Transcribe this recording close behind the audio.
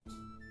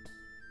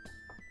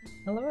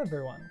Hello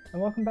everyone, and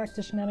welcome back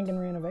to Shenanigan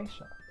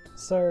Renovation.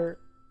 So,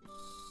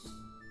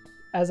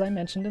 as I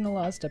mentioned in the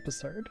last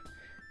episode,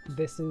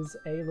 this is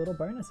a little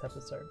bonus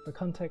episode for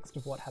context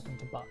of what happened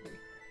to Barbie.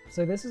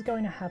 So this is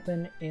going to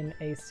happen in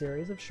a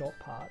series of short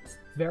parts,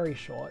 very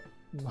short,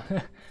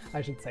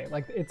 I should say.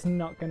 Like, it's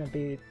not going to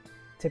be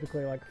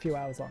typically like a few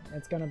hours long.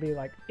 It's going to be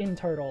like, in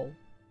total,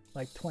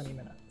 like 20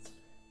 minutes.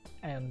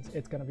 And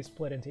it's going to be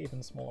split into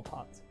even smaller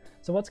parts.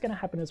 So what's going to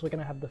happen is we're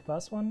going to have the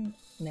first one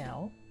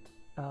now,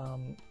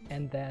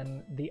 and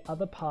then the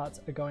other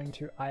parts are going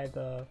to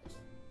either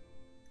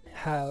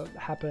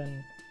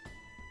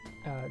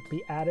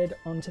be added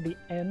onto the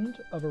end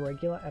of a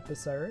regular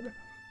episode,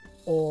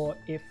 or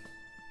if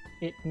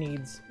it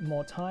needs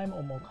more time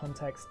or more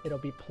context, it'll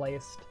be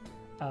placed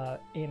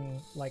in,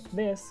 like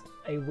this,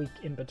 a week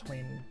in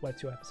between where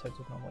two episodes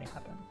would normally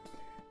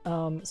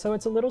happen. So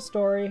it's a little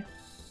story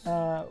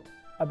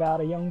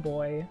about a young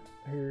boy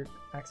who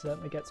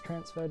accidentally gets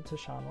transferred to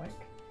Sharnwick,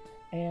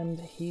 and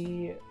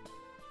he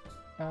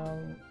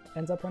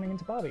ends up running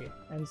into Barbie.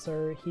 And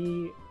so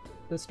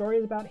the story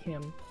is about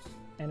him,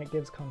 and it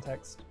gives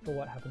context for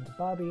what happened to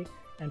Barbie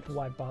and for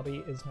why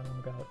Barbie is no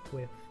longer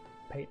with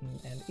Peyton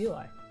and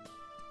Eli.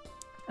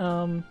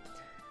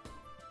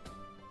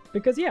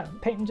 Because yeah,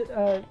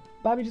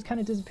 Barbie just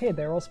kind of disappeared.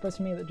 They were all supposed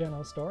to meet at the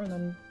general store, and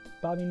then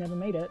Barbie never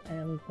made it,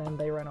 and then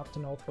they ran off to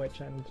Northwich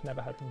and never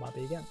heard from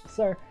Barbie again.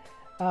 So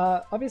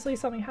obviously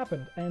something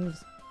happened, and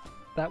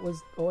that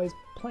was always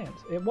planned.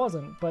 It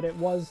wasn't, but it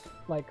was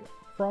like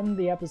from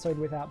the episode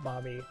without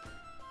Barbie,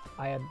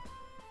 I had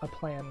a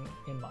plan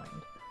in mind.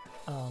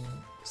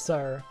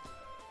 So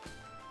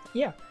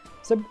yeah,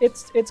 so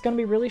it's gonna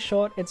be really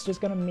short. It's just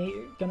gonna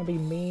be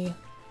me.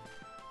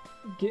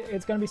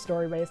 It's gonna be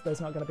story based.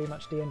 There's not gonna be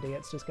much D&D.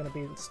 It's just gonna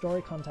be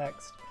story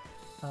context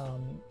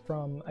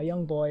from a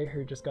young boy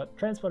who just got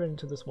transported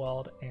into this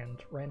world and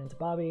ran into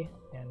Barbie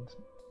and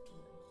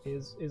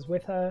is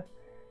with her,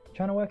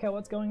 trying to work out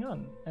what's going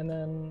on. And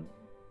then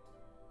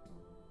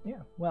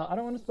yeah, well, I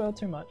don't want to spoil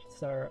too much,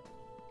 so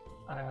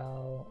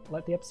I'll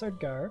let the episode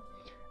go.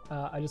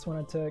 I just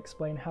wanted to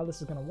explain how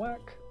this is going to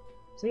work.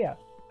 So yeah,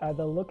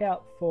 either look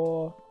out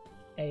for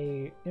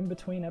a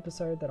in-between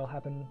episode that'll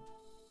happen,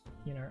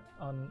 you know,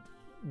 on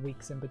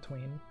weeks in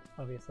between,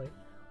 obviously,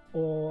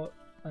 or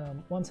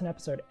once an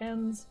episode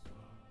ends,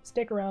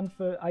 stick around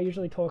for, I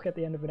usually talk at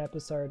the end of an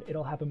episode.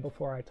 It'll happen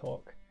before I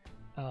talk.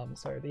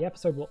 So the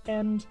episode will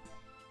end,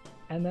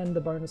 and then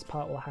the bonus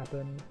part will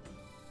happen,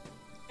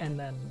 and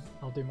then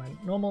I'll do my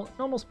normal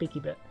speaky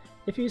bit.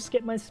 If you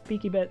skip my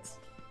speaky bits,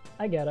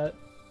 I get it.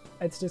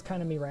 It's just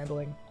kind of me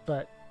rambling,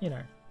 but, you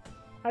know,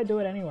 I do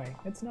it anyway.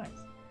 It's nice.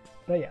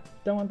 But yeah,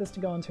 don't want this to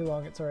go on too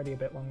long. It's already a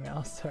bit long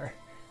now, so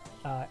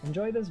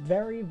enjoy this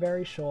very,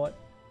 very short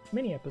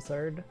mini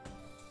episode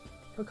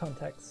for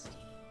context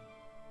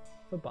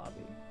for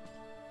Barbie.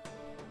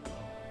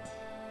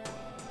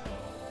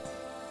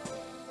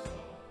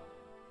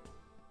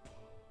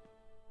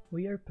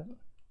 We open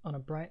on a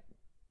bright,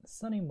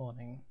 sunny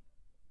morning.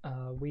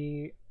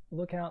 We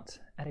look out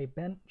at a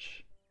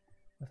bench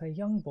with a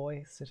young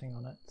boy sitting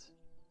on it,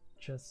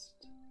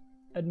 just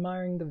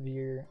admiring the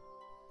view,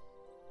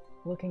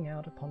 looking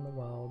out upon the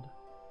world.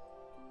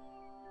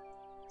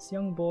 This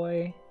young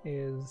boy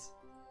is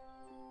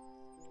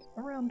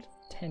around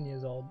 10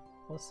 years old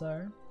or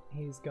so.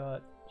 He's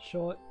got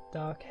short,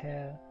 dark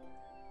hair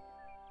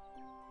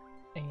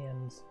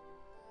and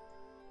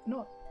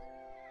not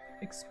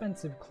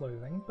expensive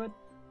clothing, but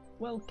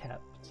well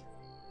kept.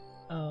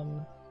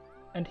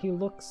 And he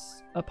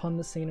looks upon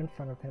the scene in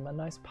front of him, a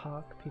nice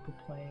park, people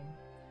playing.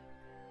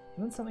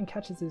 And then something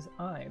catches his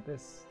eye,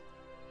 these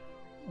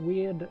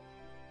weird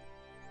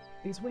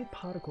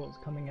particles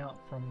coming out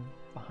from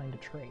behind a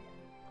tree.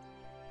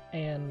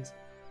 And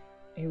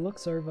he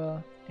looks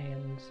over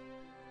and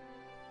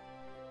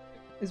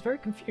is very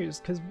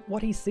confused, because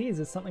what he sees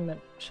is something that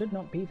should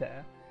not be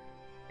there.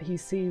 He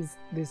sees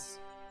this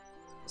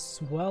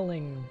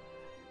swirling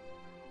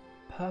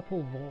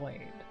purple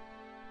void.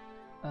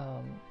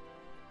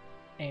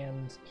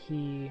 And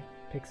he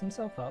picks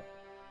himself up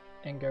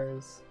and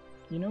goes,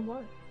 you know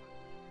what?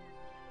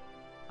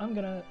 I'm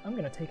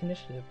gonna take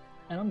initiative,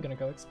 and I'm gonna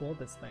go explore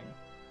this thing.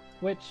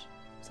 Which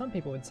some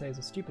people would say is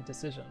a stupid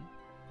decision,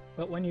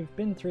 but when you've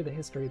been through the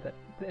history that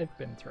they've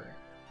been through,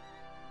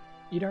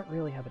 you don't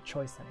really have a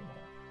choice anymore.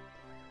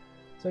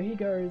 So he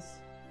goes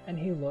and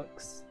he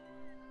looks,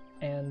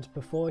 and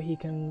before he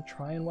can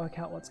try and work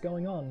out what's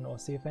going on or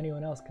see if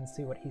anyone else can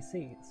see what he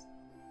sees,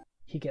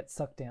 he gets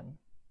sucked in.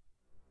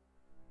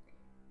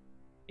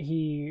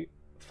 He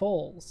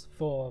falls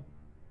for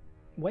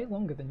way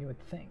longer than you would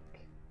think,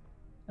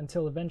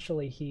 until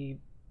eventually he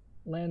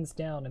lands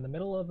down in the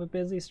middle of a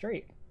busy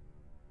street.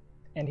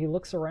 And he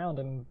looks around,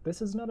 and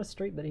this is not a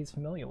street that he's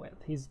familiar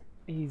with.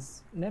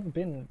 He's never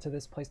been to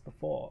this place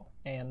before,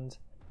 and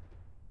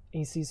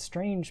he sees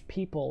strange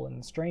people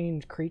and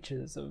strange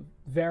creatures of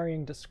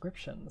varying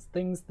descriptions,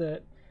 things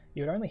that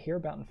you would only hear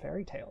about in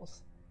fairy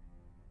tales.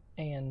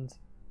 And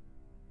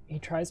he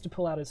tries to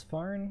pull out his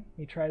phone,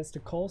 he tries to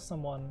call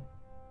someone.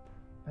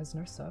 There's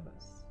no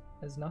service.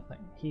 as nothing.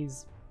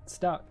 He's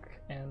stuck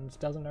and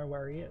doesn't know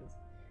where he is.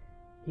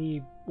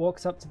 He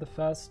walks up to the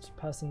first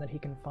person that he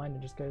can find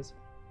and just goes,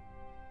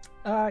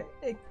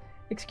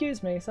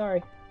 excuse me,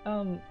 sorry,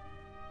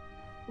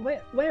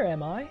 where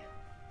am I?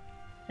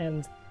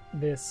 And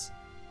this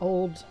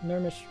old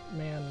gnomish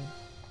man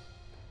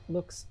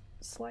looks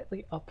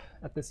slightly up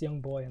at this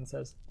young boy and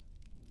says,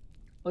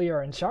 well,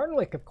 you're in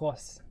Sharnwick, of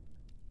course.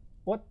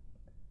 What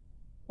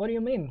do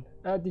you mean?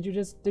 Did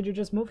you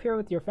just move here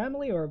with your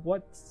family, or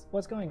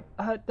what's going?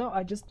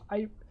 No,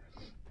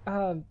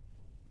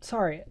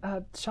 sorry.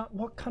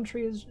 What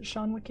country is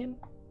Sharnwick in?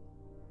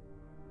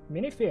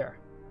 Minifear.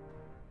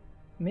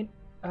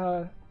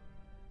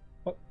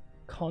 What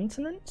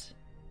continent?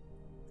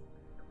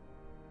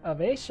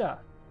 Avesha.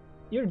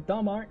 You're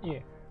dumb, aren't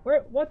you?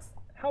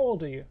 How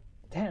old are you?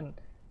 10.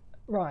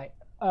 Right.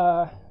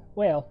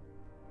 Well,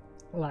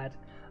 lad,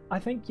 I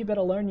think you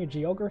better learn your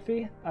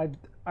geography.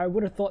 I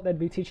would have thought they'd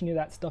be teaching you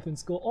that stuff in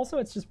school. Also,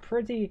 it's just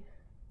pretty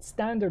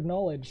standard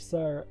knowledge,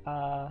 so,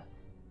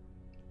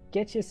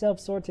 get yourself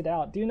sorted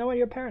out. Do you know where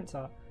your parents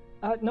are?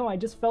 No, I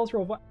just fell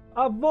through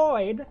a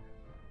void!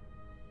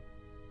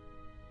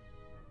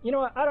 You know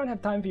what, I don't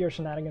have time for your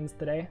shenanigans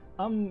today.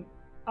 I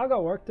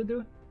got work to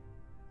do.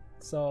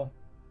 So,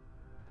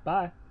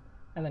 bye.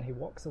 And then he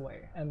walks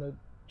away, and the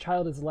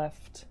child is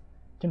left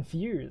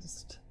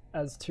confused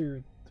as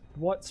to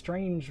what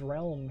strange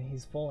realm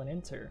he's fallen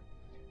into.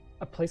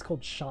 A place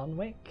called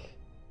Sharnwick?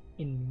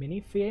 In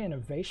Minifear and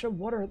Avesha?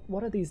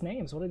 What are these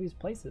names? What are these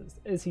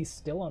places? Is he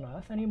still on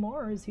Earth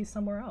anymore, or is he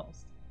somewhere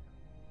else?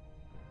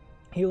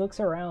 He looks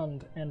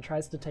around and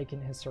tries to take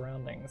in his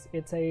surroundings.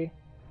 It's a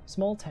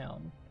small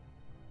town,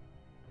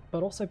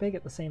 but also big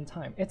at the same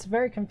time. It's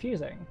very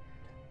confusing,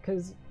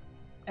 because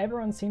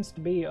everyone seems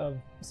to be of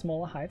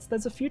smaller heights.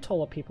 There's a few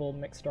taller people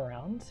mixed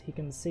around. He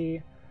can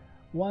see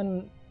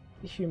one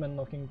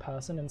human-looking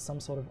person in some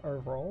sort of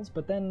overalls,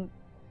 but then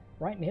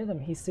right near them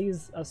he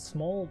sees a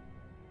small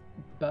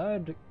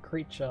bird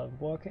creature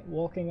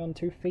walking on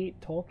 2 feet,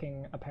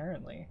 talking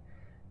apparently,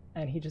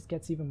 and he just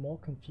gets even more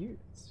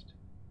confused.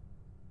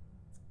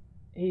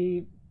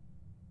 He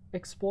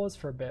explores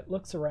for a bit,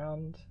 looks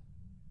around,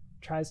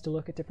 tries to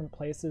look at different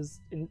places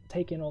and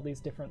take in all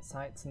these different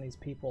sights and these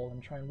people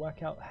and try and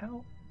work out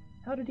how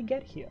did he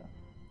get here.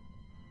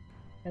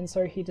 And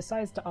so he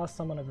decides to ask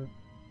someone of a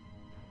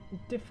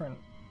different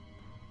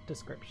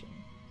description.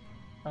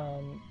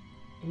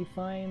 He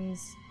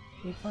finds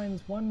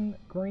one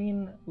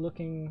green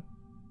looking,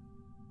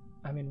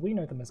 I mean, we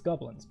know them as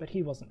goblins, but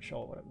he wasn't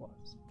sure what it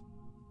was.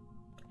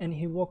 And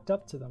he walked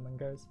up to them and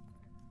goes,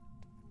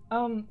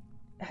 have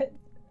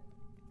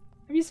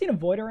you seen a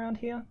void around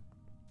here?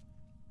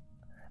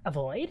 A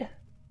void?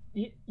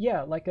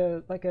 Yeah, like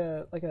a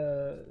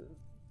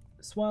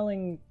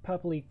swirling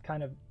purpley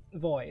kind of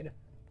void.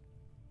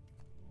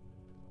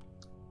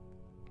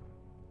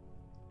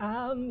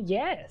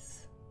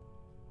 Yes.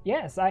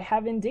 Yes, I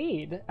have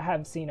indeed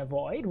seen a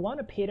void. One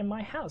appeared in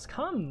my house.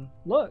 Come,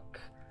 look.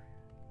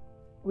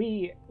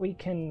 We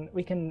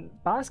can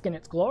bask in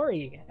its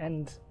glory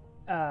and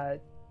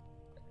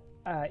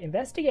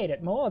investigate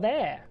it more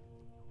there.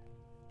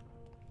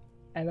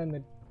 And then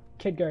the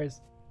kid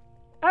goes,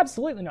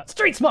 absolutely not,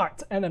 street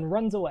smart, and then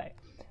runs away.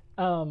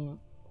 And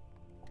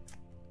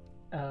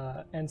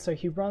so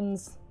he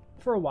runs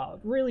for a while,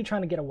 really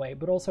trying to get away,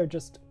 but also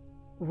just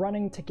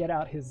running to get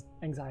out his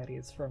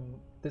anxieties from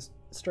this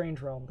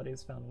strange realm that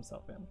he's found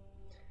himself in.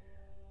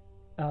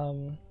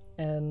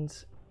 And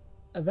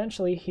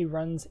eventually he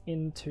runs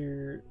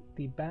into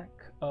the back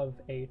of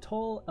a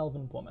tall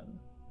elven woman.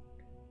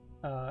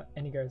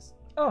 And he goes,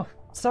 oh,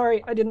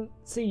 sorry, I didn't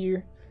see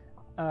you.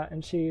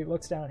 And she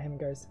looks down at him and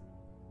goes,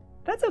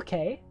 that's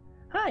okay.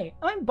 Hi,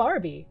 I'm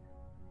Barbie.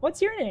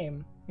 What's your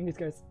name? And he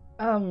goes,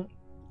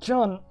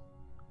 John.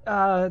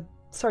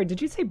 Sorry,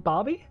 did you say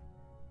Bobby?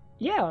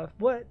 Yeah,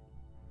 what?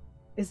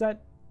 Is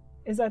that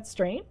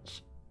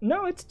strange?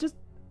 No, it's just,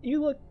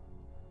 you look...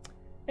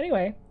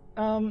 Anyway,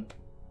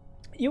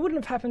 you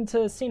wouldn't have happened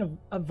to seen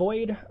a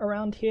void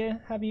around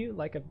here, have you?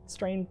 Like a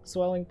strange,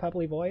 swirling,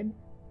 purpley void?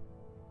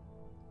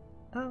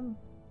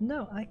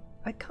 No,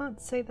 I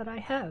can't say that I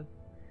have.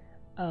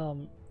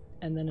 And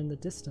then in the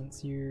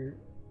distance, the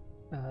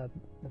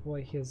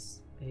boy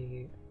hears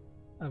a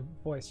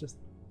voice just,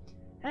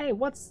 hey,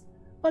 what's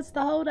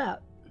the hold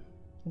up?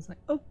 He's like,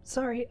 oh,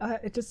 sorry,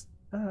 it just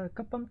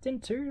got bumped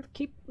into.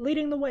 Keep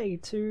leading the way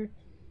to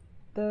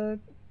the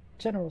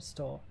general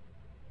store.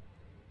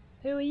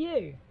 Who are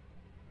you?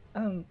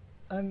 I'm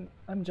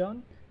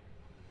John.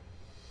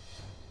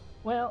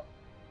 Well,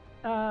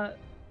 do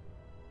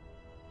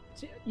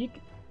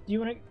you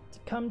want to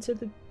come to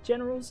the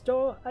general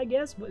store, I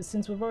guess,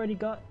 since we've already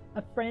got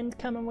a friend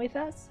coming with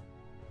us?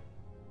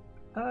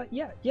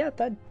 Yeah,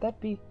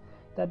 that'd be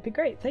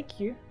great, thank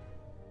you.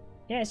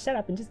 Yeah, shut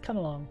up and just come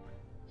along.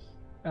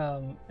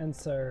 And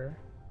so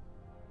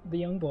the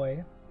young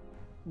boy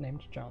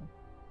named John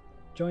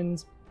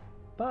joins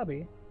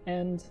Barbie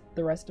and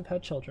the rest of her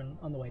children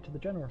on the way to the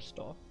general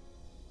store.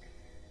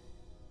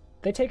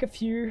 They take a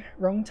few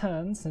wrong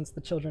turns since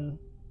the children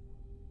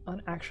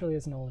aren't actually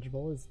as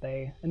knowledgeable as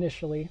they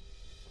initially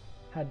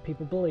had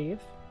people believe,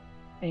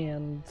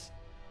 and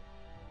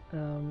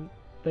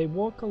they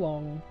walk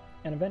along,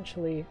 and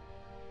eventually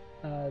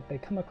they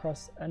come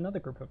across another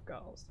group of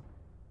girls,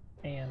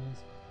 and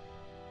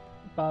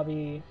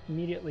Barbie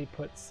immediately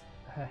puts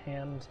her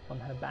hand on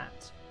her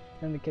bat,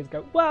 and the kids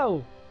go,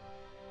 "Whoa!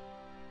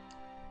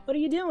 What are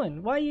you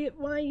doing? Why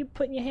are you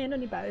putting your hand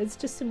on your bat? It's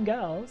just some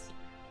girls."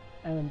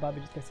 And then Barbie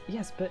just goes,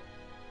 "Yes, but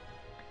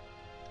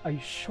are you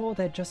sure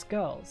they're just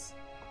girls?"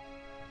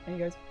 And he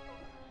goes,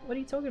 "What are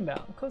you talking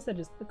about? Of course they're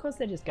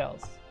just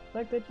girls.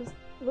 Like, they're just,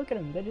 look at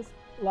them. They're just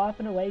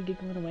laughing away,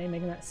 giggling away,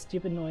 making that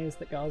stupid noise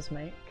that girls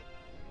make."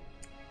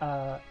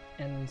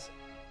 And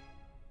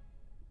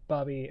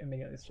Barbie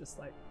immediately is just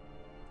like,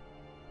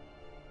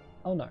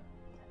 "Oh no,"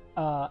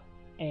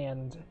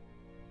 and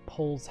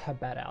pulls her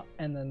bat out,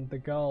 and then the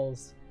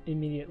girls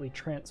immediately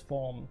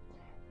transform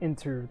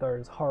into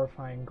those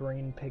horrifying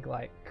green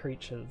pig-like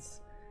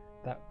creatures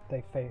that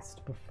they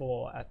faced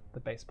before at the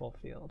baseball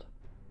field.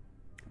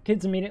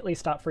 Kids immediately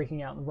start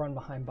freaking out and run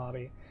behind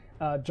Barbie.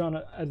 John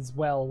as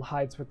well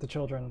hides with the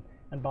children,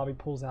 and Barbie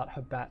pulls out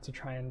her bat to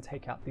try and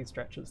take out these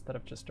stretchers that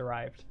have just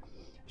arrived.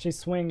 She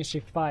swings, she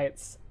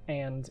fights,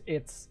 and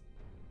it's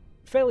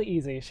fairly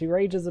easy. She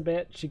rages a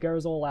bit, she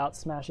goes all out,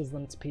 smashes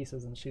them to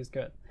pieces, and she's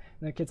good.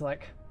 And the kid's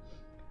like,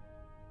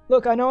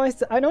 "Look, I know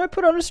I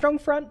put on a strong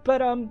front,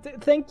 but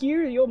thank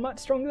you. You're much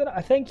stronger than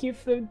I. Thank you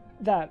for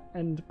that."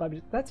 And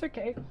Barbie, "That's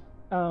okay."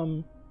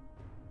 And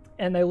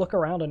they look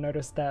around and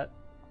notice that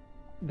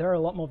there are a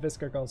lot more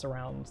Visco girls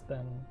around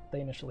than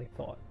they initially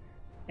thought,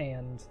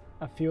 and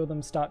a few of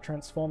them start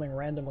transforming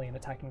randomly and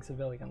attacking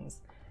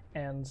civilians.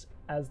 And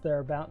as they're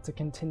about to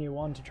continue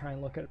on to try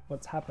and look at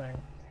what's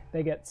happening,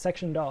 they get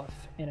sectioned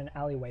off in an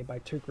alleyway by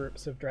two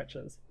groups of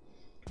Dretches.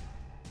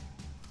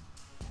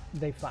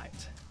 They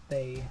fight.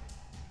 They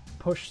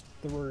push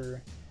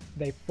through.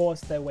 They force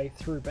their way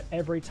through, but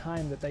every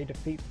time that they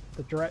defeat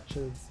the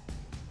Dretches,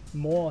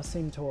 more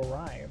seem to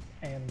arrive,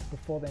 and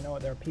before they know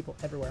it, there are people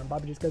everywhere. And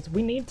Barbie just goes,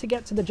 "We need to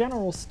get to the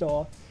general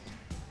store.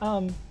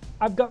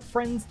 I've got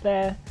friends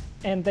there,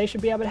 and they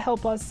should be able to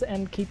help us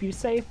and keep you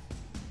safe.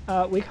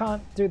 We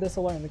can't do this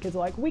alone." The kids are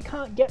like, "We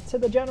can't get to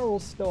the general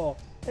store.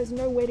 There's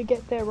no way to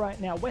get there right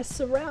now. We're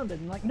surrounded."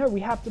 And like, "No, we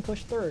have to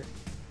push through."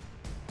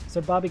 So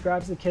Barbie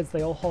grabs the kids,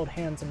 they all hold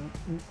hands and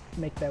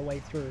make their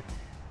way through.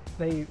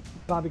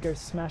 Barbie goes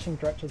smashing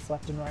Dretches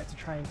left and right to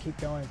try and keep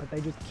going, but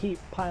they just keep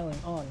piling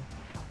on.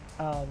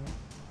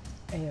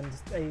 And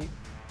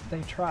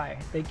they try.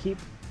 They keep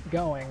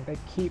going. They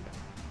keep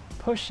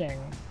pushing.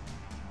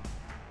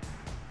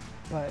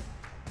 But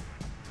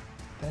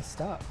they're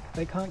stuck.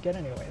 They can't get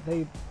anywhere.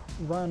 They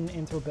run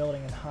into a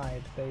building and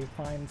hide. They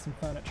find some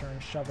furniture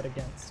and shove it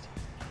against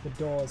the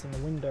doors and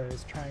the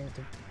windows, trying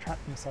to trap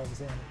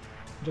themselves in.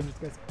 Jim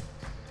just goes,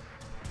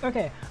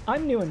 "Okay,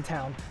 I'm new in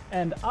town,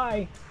 and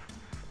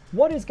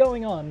what is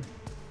going on?"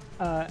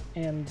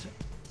 And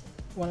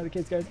one of the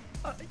kids goes,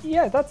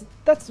 "Yeah,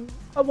 that's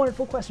a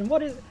wonderful question.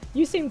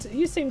 You seem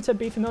to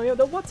be familiar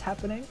with what's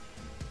happening?"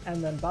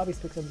 And then Barbie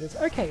speaks up and says,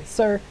 "Okay,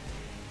 so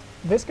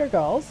Visco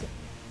girls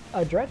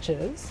are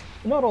Dretches.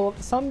 Not all.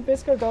 Some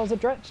Visco girls are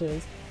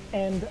Dretches,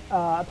 and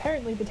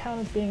apparently the town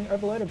is being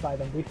overloaded by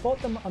them. We fought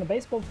them on a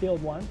baseball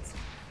field once,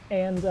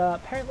 and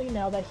apparently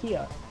now they're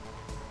here."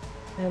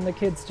 And the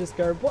kids just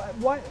go,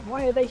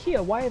 why are they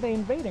here? Why are they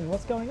invading?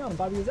 What's going on?" And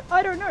Barbie goes,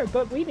 "I don't know,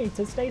 but we need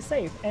to stay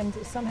safe and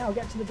somehow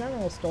get to the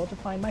general store to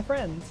find my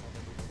friends."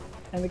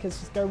 And the kids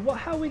just go,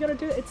 "How are we going to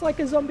do it? It's like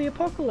a zombie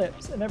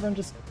apocalypse." And everyone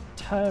just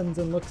turns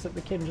and looks at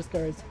the kid and just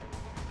goes,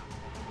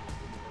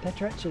 "They're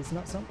Dretches,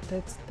 not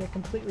zombies. They're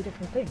completely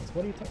different things.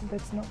 What are you talking?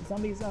 That's not,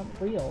 zombies aren't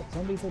real.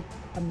 Zombies are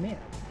a myth."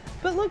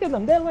 But look at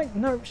them. They're like,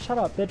 "No, shut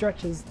up. They're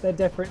Dretches. They're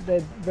different.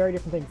 They're very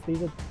different things.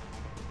 These are..."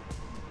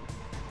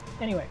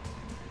 Anyway.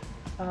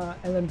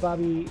 And then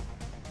Barbie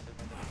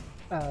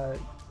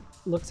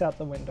looks out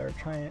the window,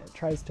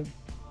 tries to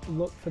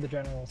look for the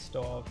general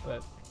store,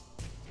 but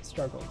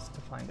struggles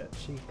to find it.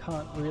 She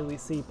can't really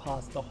see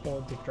past the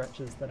hordes of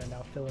Dretches that are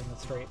now filling the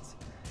streets.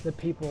 The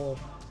people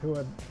who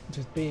are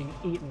just being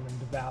eaten and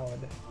devoured,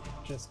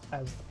 just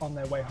as on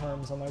their way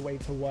homes, on their way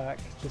to work,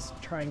 just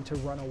trying to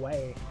run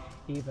away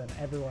even.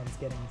 Everyone's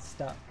getting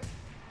stuck.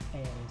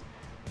 And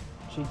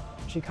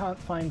she can't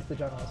find the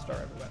general store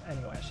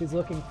anywhere. She's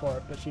looking for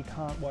it, but she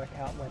can't work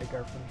out where to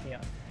go from here.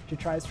 She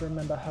tries to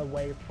remember her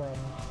way from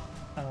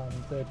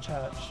the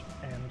church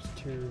and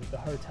to the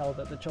hotel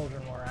that the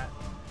children were at,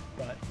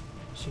 but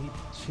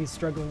she's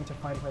struggling to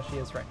find where she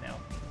is right now.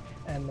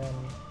 And then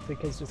the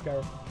kids just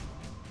go,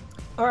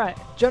 "Alright,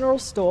 general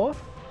store,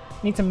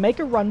 need to make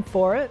a run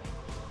for it,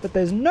 but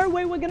there's no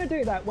way we're gonna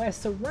do that.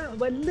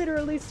 We're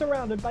literally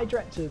surrounded by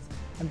Dretches."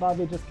 And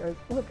Barbie just goes,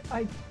 "Look,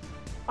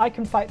 I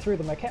can fight through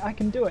them, okay? I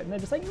can do it." And they're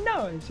just like,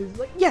 "No!" And she's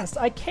like, "Yes,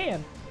 I can!"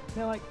 And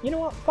they're like, "You know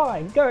what?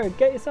 Fine, go,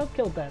 get yourself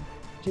killed then."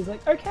 She's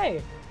like,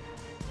 "Okay!"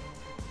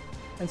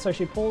 And so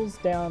she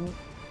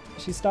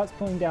starts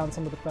pulling down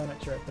some of the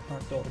furniture at the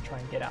front door to try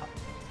and get out.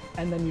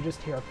 And then you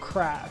just hear a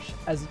crash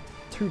as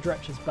two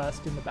Dretches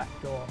burst in the back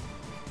door.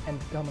 and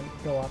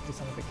go after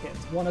some of the kids.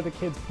 One of the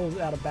kids pulls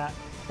out a bat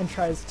and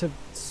tries to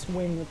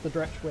swing with the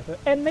Dretch with it,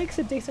 and makes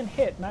a decent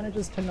hit,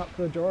 manages to knock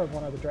the jaw of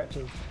one of the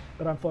Dretches,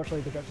 but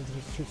unfortunately the Dretch is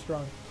just too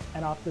strong,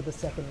 and after the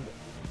second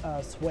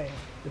swing,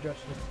 the Dretch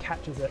just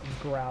catches it and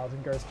growls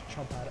and goes to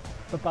chomp at it.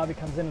 But Barbie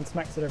comes in and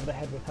smacks it over the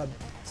head with her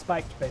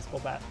spiked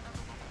baseball bat.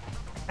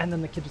 And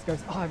then the kid just goes,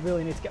 oh, I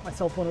really need to get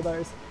myself one of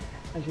those.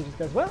 And she just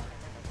goes, well,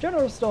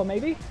 general store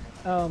maybe.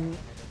 And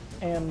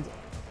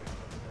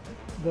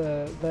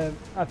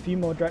a few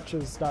more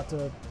Dretches start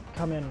to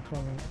come in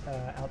from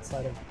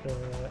outside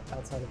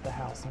of the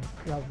house and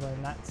curve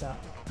around that side.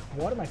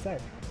 What am I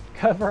saying?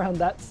 Curve around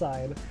that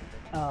side.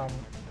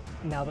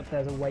 Now that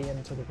there's a way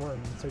into the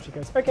room. So she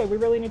goes, okay, we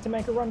really need to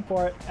make a run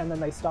for it. And then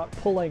they start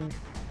pulling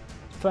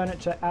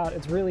furniture out.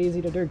 It's really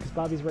easy to do because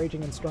Barbie's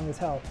raging and strong as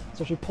hell.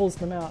 So she pulls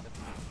them out.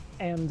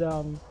 And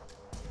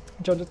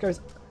John just goes,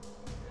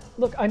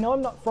 look, I know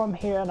I'm not from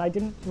here and I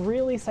didn't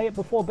really say it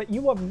before, but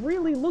you are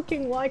really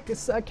looking like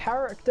a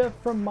character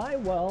from my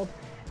world.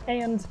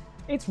 And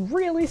it's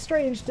really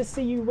strange to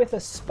see you with a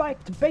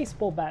spiked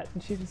baseball bat.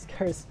 And she just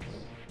goes,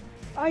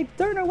 I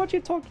don't know what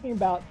you're talking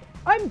about.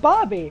 I'm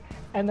Barbie!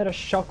 And then a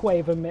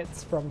shockwave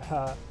emits from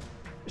her,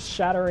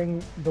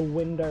 shattering the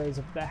windows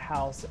of the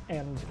house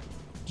and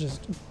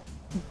just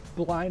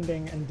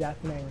blinding and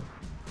deafening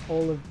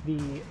all of the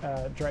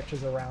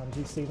Dretches around.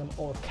 You see them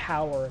all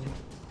cower and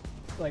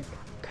like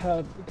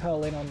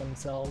curl in on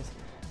themselves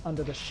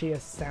under the sheer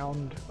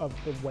sound of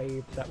the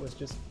wave that was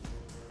just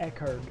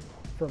echoed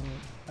from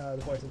the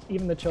voices.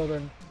 Even the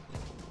children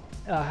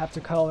have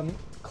to curl and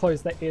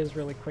close their ears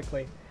really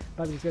quickly.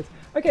 Barbie just goes,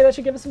 okay, that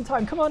should give us some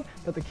time, come on!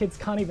 But the kids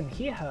can't even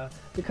hear her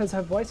because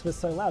her voice was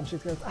so loud. She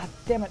goes, ah,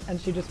 damn it! And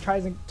she just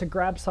tries to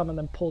grab some and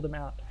then pull them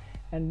out.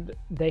 And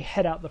they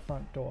head out the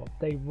front door.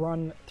 They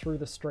run through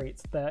the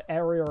streets. The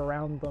area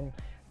around them,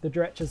 the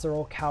Dretches are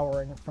all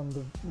cowering from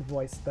the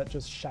voice that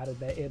just shattered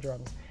their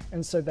eardrums.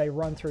 And so they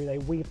run through, they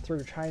weave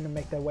through, trying to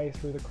make their way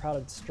through the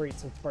crowded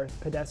streets of both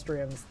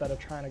pedestrians that are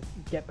trying to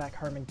get back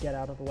home and get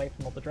out of the way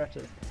from all the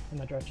Dretches, and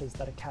the Dretches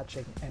that are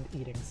catching and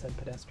eating said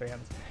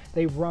pedestrians.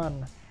 They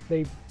run,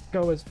 they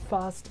go as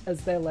fast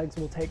as their legs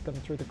will take them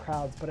through the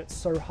crowds, but it's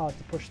so hard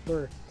to push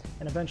through.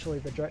 And eventually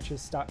the Dretches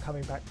start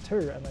coming back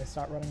too, and they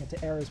start running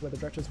into areas where the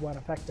Dretches weren't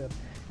effective.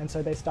 And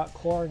so they start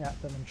clawing at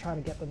them and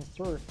trying to get them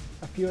through.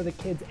 A few of the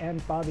kids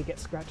and Barbie get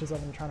scratches on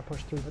them trying to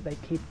push through, but they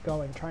keep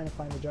going, trying to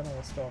find the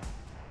general store.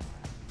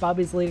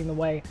 Barbie's leading the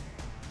way.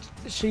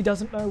 She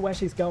doesn't know where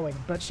she's going,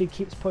 but she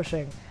keeps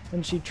pushing,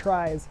 and she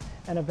tries,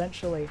 and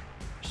eventually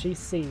she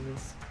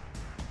sees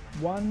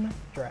one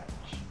Dretch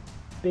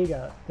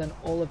bigger than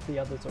all of the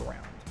others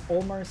around,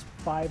 almost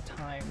 5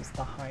 times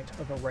the height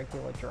of a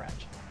regular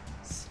Dretch,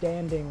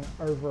 standing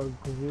over a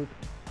group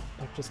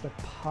of just a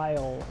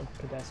pile of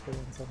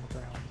pedestrians on the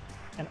ground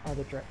and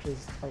other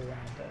Dretches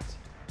around it.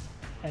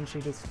 And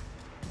she just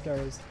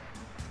goes,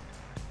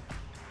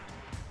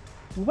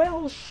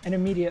 well, and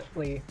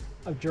immediately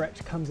a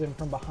Dretch comes in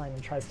from behind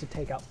and tries to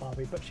take out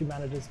Barbie, but she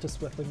manages to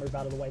swiftly move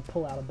out of the way,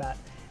 pull out a bat,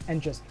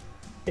 and just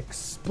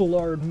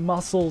explode.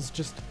 Muscles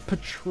just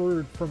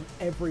protrude from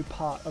every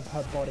part of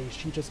her body.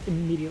 She just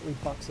immediately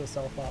bucks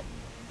herself up,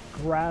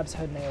 grabs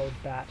her nailed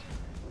bat,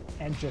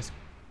 and just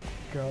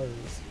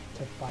goes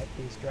to fight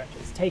these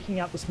Dretches. Taking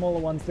out the smaller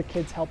ones, the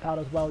kids help out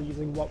as well,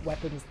 using what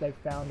weapons they've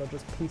found or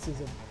just pieces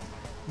of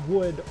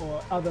wood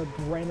or other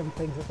random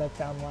things that they've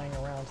found lying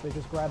around. So they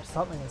just grab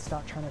something and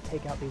start trying to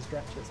take out these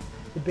Dretches.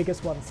 The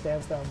biggest one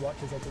stands there and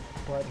watches as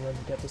its brethren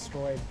get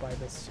destroyed by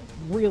this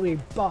really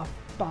buff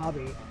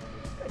Barbie.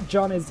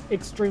 John is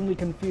extremely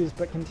confused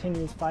but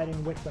continues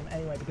fighting with them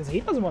anyway because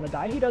he doesn't want to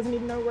die. He doesn't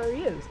even know where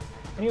he is.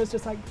 And he was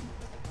just like,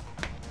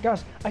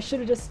 gosh, I should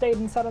have just stayed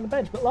and sat on the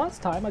bench, but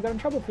last time I got in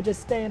trouble for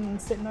just staying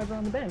and sitting over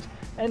on the bench.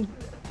 And,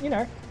 you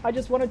know, I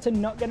just wanted to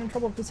not get in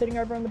trouble for sitting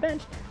over on the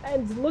bench,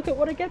 and look at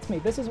what it gets me.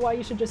 This is why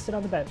you should just sit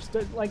on the bench.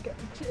 Like,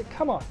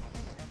 come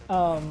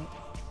on.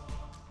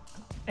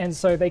 And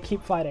so they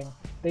keep fighting.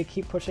 They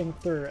keep pushing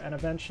through, and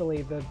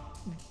eventually the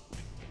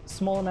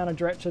small amount of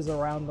Dretches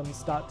around them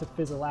start to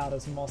fizzle out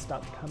as more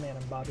start to come in,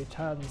 and Barbie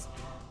turns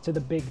to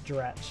the big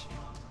Dretch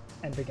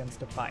and begins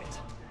to fight.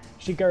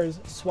 She goes,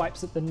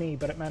 swipes at the knee,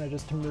 but it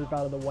manages to move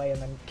out of the way and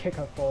then kick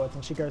her forwards,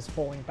 and she goes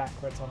falling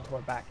backwards onto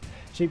her back.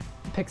 She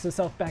picks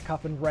herself back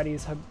up and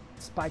readies her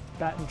spiked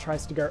bat and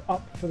tries to go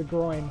up for the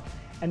groin,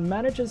 and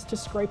manages to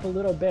scrape a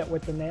little bit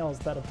with the nails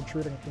that are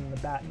protruding from the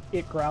bat.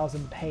 It growls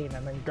in pain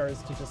and then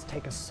goes to just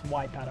take a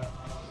swipe at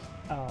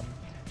her.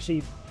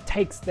 She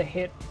takes the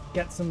hit,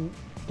 gets some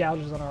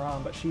gouges on her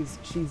arm, but she's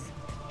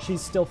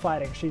still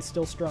fighting. She's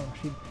still strong.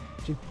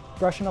 She's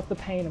brushing off the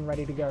pain and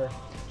ready to go.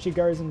 She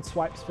goes and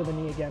swipes for the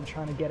knee again,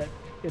 trying to get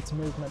its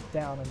movement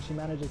down, and she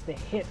manages to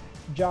hit,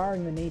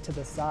 jarring the knee to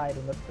the side,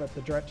 and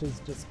the Dretch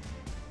is just,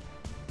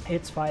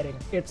 it's fighting,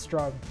 it's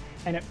strong,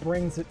 and it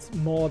brings its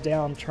maw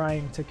down,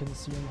 trying to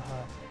consume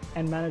her,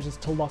 and manages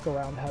to lock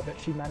around her, but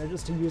she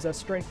manages to use her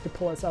strength to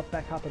pull herself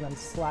back up and then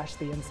slash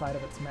the inside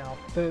of its mouth.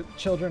 The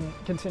children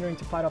continuing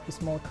to fight off the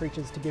smaller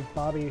creatures to give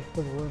Barbie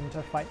the room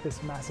to fight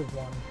this massive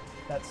one,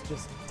 that's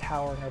just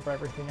towering over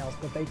everything else,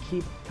 but they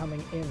keep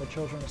coming in. The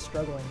children are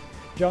struggling.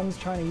 John's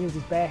trying to use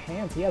his bare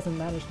hands. He hasn't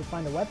managed to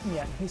find a weapon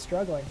yet, and he's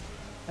struggling.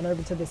 And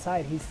over to the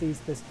side, he sees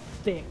this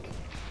thick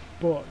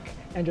book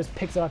and just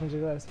picks it up and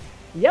just goes,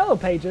 "Yellow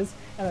Pages,"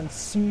 and then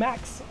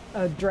smacks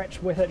a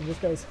Dretch with it and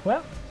just goes,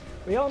 "Well,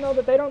 we all know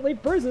that they don't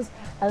leave bruises,"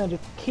 and then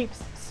just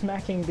keeps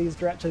smacking these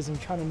Dretches and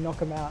trying to knock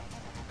them out.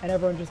 And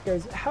everyone just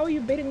goes, "How are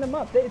you beating them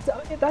up?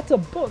 That's a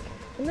book,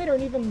 and they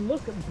don't even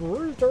look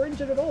bruised or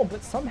injured at all,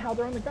 but somehow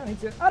they're on the ground." He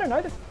says, "I don't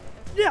know,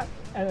 yeah,"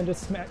 and then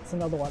just smacks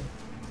another one.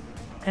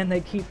 And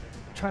they keep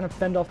trying to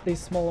fend off these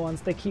smaller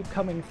ones. They keep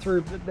coming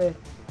through, but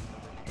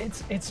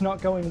it's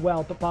not going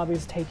well. But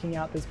Barbie's taking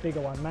out this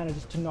bigger one,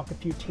 manages to knock a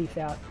few teeth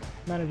out,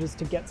 manages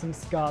to get some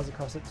scars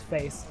across its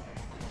face,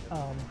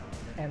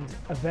 and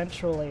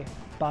eventually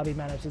Barbie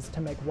manages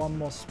to make one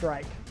more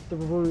strike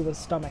through the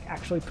stomach,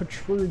 actually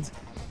protrudes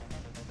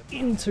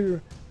into,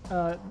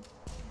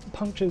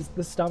 punctures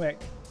the stomach,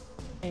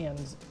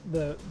 and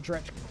the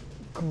Dretch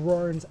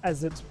groans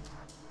as its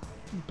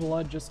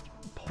blood just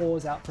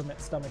pours out from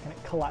its stomach and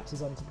it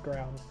collapses onto the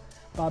ground.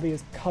 Barbie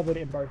is covered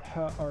in both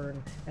her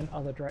own and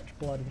other Dretch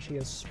blood, and she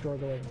is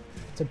struggling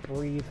to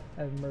breathe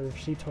and move.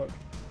 She took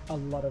a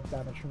lot of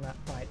damage from that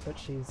fight, but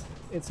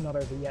it's not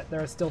over yet.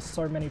 There are still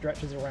so many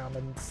Dretches around,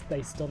 and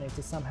they still need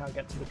to somehow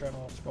get to the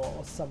Dreadnought Score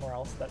or somewhere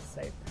else that's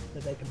safe,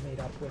 that they can meet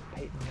up with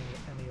Peyton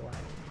and Eli.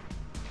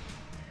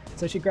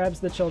 So she grabs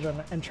the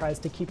children and tries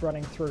to keep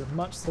running through,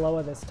 much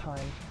slower this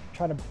time,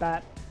 trying to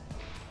bat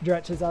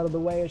Dretches out of the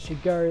way as she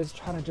goes,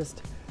 trying to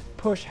just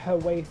push her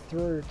way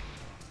through.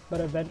 But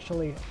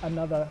eventually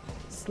another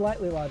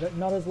slightly larger,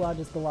 not as large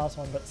as the last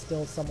one, but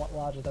still somewhat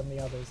larger than the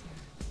others,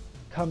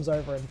 comes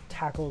over and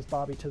tackles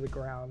Barbie to the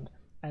ground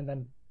and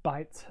then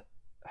bites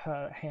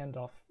her hand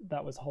off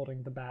that was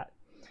holding the bat.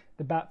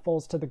 The bat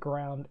falls to the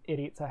ground, it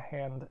eats her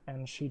hand,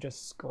 and she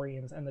just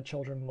screams, and the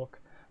children look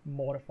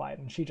mortified,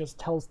 and she just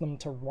tells them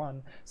to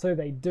run. So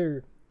they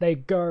do. They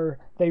go,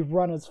 they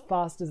run as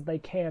fast as they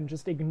can,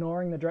 just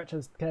ignoring the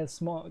Dretches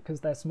because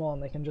they're small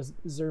and they can just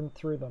zoom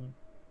through them.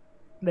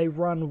 They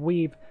run,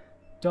 weave,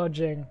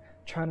 dodging,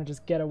 trying to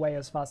just get away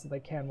as fast as they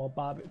can,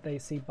 while they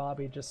see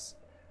Barbie just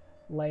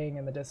laying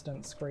in the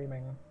distance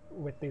screaming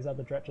with these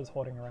other Dretches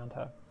hoarding around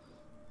her.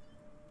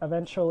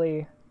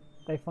 Eventually,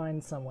 they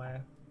find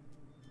somewhere.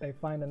 They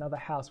find another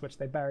house which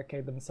they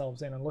barricade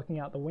themselves in, and looking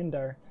out the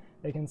window,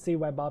 they can see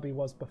where Barbie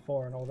was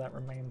before, and all that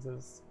remains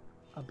is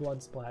a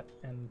blood splat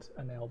and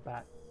a nailed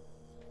bat.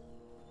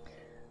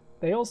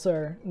 They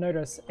also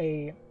notice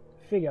a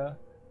figure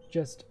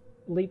just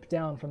leap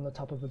down from the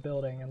top of a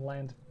building and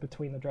land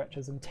between the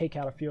Dretches and take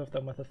out a few of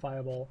them with a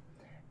fireball,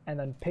 and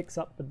then picks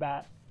up the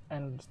bat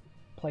and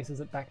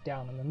places it back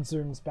down and then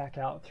zooms back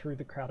out through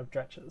the crowd of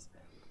Dretches.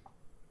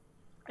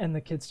 And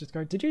the kids just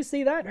go, "Did you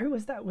see that? Who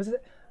was that? Was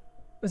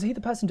he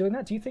the person doing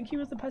that? Do you think he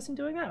was the person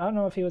doing that? I don't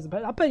know if he was the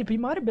person. I bet he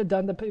might have been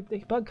done. And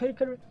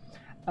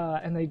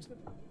they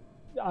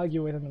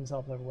argue within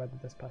themselves over whether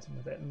this person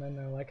was it. And then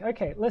they're like,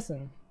 "Okay,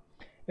 listen,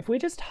 if we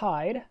just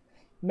hide,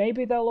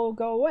 maybe they'll all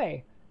go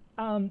away.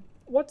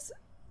 What's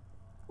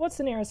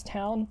the nearest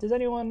town? Does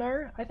anyone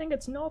know? I think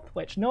it's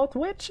Northwich.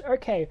 Northwich?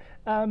 Okay.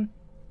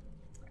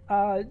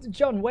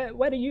 John,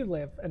 where do you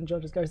live?" And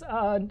John just goes,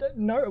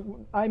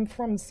 "No, I'm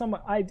from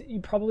somewhere.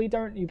 You probably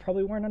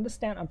won't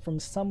understand. I'm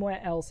from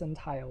somewhere else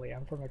entirely.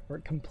 I'm from a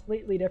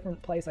completely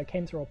different place. I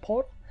came through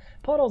a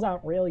portals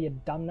aren't real, you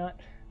dumb nut.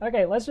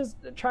 Okay, let's just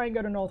try and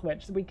go to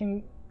Northwich. We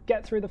can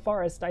get through the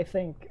forest, I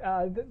think.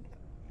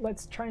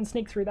 Let's try and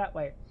sneak through that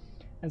way."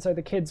 And so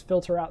the kids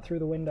filter out through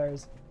the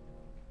windows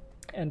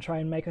and try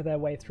and make their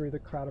way through the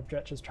crowd of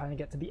Dretches, trying to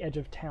get to the edge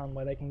of town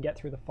where they can get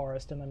through the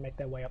forest and then make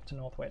their way up to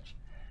Northwich.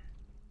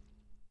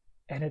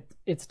 And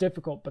it's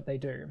difficult, but they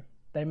do.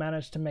 They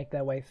manage to make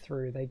their way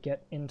through. They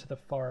get into the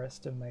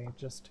forest and they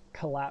just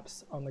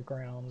collapse on the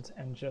ground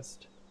and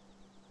just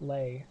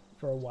lay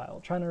for a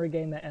while, trying to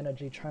regain their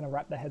energy, trying to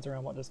wrap their heads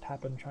around what just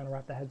happened, trying to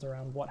wrap their heads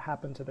around what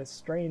happened to this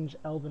strange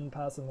elven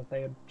person that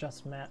they had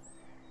just met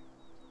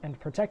and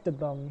protected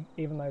them,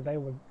 even though they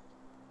were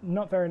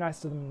not very nice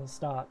to them in the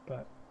start,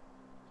 but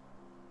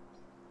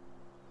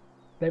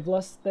they've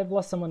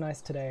lost someone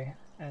nice today,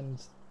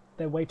 and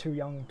they're way too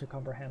young to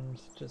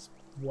comprehend just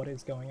what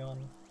is going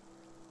on.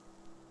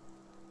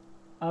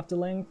 After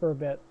laying for a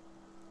bit,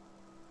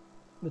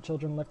 the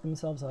children lift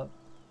themselves up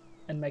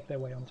and make their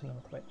way onto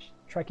Northwich,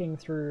 trekking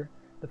through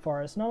the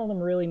forest, none of them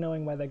really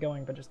knowing where they're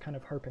going, but just kind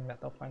of hoping that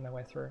they'll find their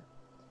way through.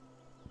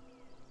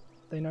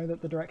 They know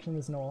that the direction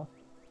is north,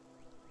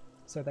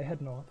 so they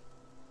head north,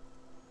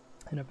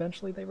 and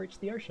eventually they reach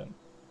the ocean.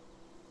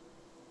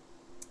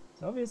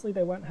 So obviously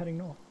they weren't heading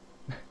north.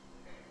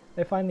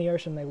 They find the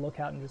ocean, they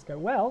look out and just go,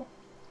 "Well,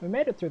 we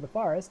made it through the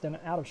forest and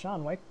out of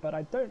Sharnwick, but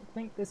I don't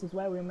think this is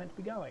where we were meant to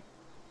be going."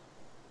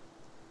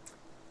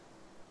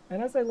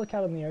 And as they look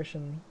out in the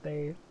ocean,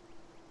 they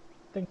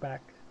think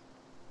back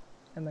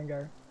and then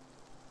go,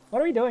 "What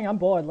are we doing? I'm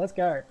bored, let's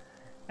go."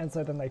 And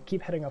so then they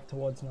keep heading off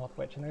towards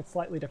Northwich in a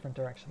slightly different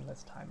direction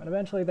this time. And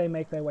eventually they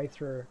make their way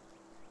through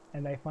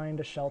and they find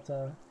a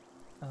shelter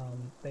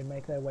They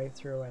make their way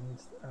through,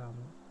 and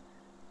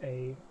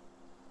a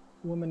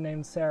woman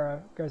named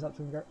Sarah goes up to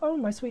them and goes, "Oh,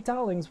 my sweet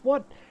darlings,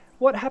 what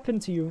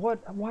happened to you?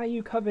 Why are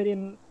you covered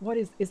in, what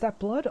is that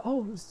blood?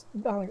 Oh,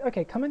 darling,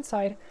 okay, come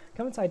inside,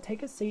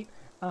 take a seat.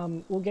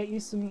 We'll get you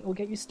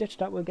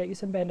stitched up, we'll get you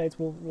some band-aids,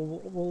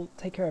 we'll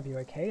take care of you,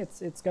 okay?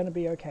 It's gonna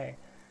be okay."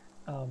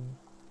 And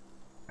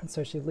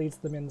so she leads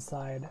them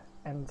inside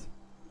and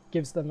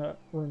gives them a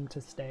room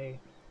to stay,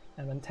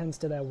 and then tends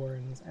to their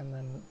wounds, and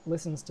then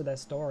listens to their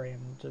story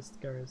and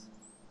just goes,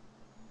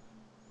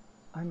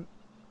 I'm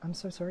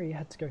so sorry you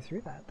had to go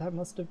through that. That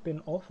must have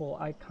been awful.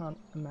 I can't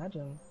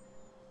imagine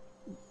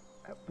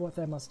what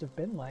that must have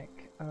been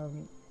like.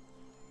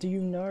 Do you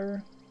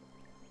know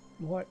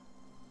what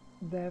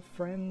their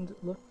friends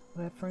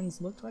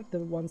looked like, the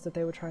ones that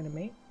they were trying to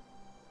meet?"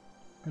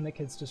 And the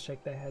kids just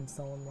shake their heads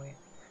solemnly.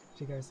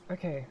 She goes,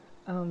 "Okay,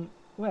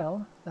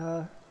 well,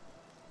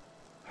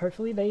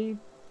 hopefully they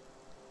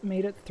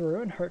made it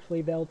through, and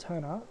hopefully they'll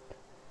turn up.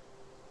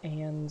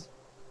 And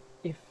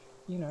if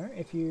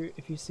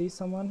you see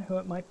someone who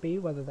it might be,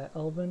 whether they're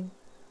elven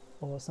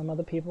or some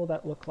other people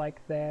that look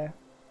like they're,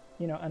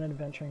 an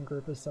adventuring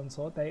group of some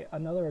sort,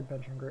 another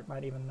adventuring group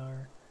might even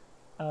know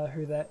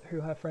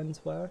who her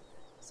friends were.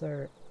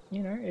 So,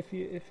 if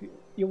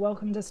you're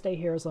welcome to stay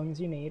here as long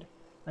as you need.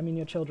 I mean,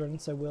 you're children,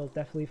 so we'll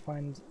definitely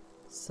find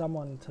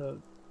someone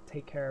to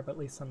take care of at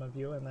least some of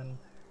you, and then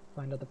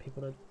find other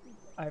people to.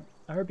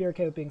 I hope you're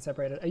okay with being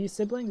separated. Are you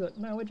siblings?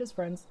 No, we're just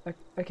friends.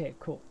 Okay,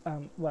 cool.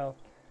 Well,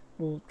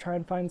 we'll try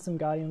and find some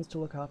guardians to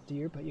look after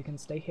you, but you can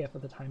stay here for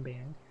the time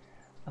being.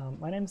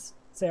 My name's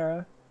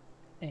Sarah,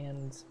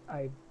 and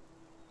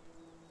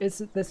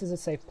this is a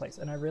safe place,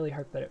 and I really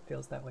hope that it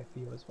feels that way for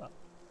you as well.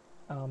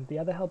 The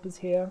other helpers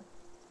here,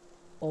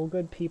 all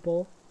good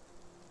people.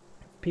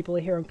 People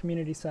are here on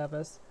community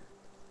service,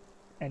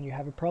 and you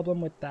have a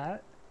problem with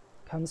that,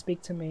 come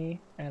speak to me,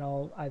 and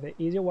I'll either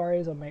ease your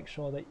worries or make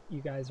sure that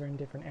you guys are in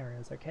different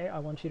areas, okay? I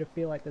want you to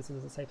feel like this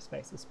is a safe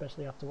space,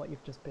 especially after what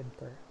you've just been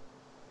through."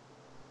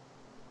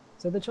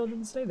 So the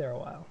children stay there a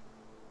while,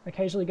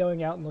 occasionally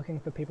going out and looking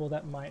for people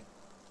that might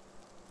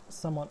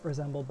somewhat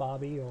resemble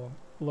Barbie or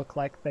look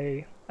like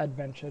they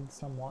adventured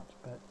somewhat,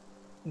 but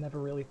never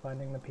really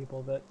finding the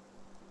people that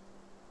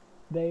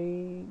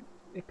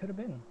it could have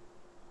been.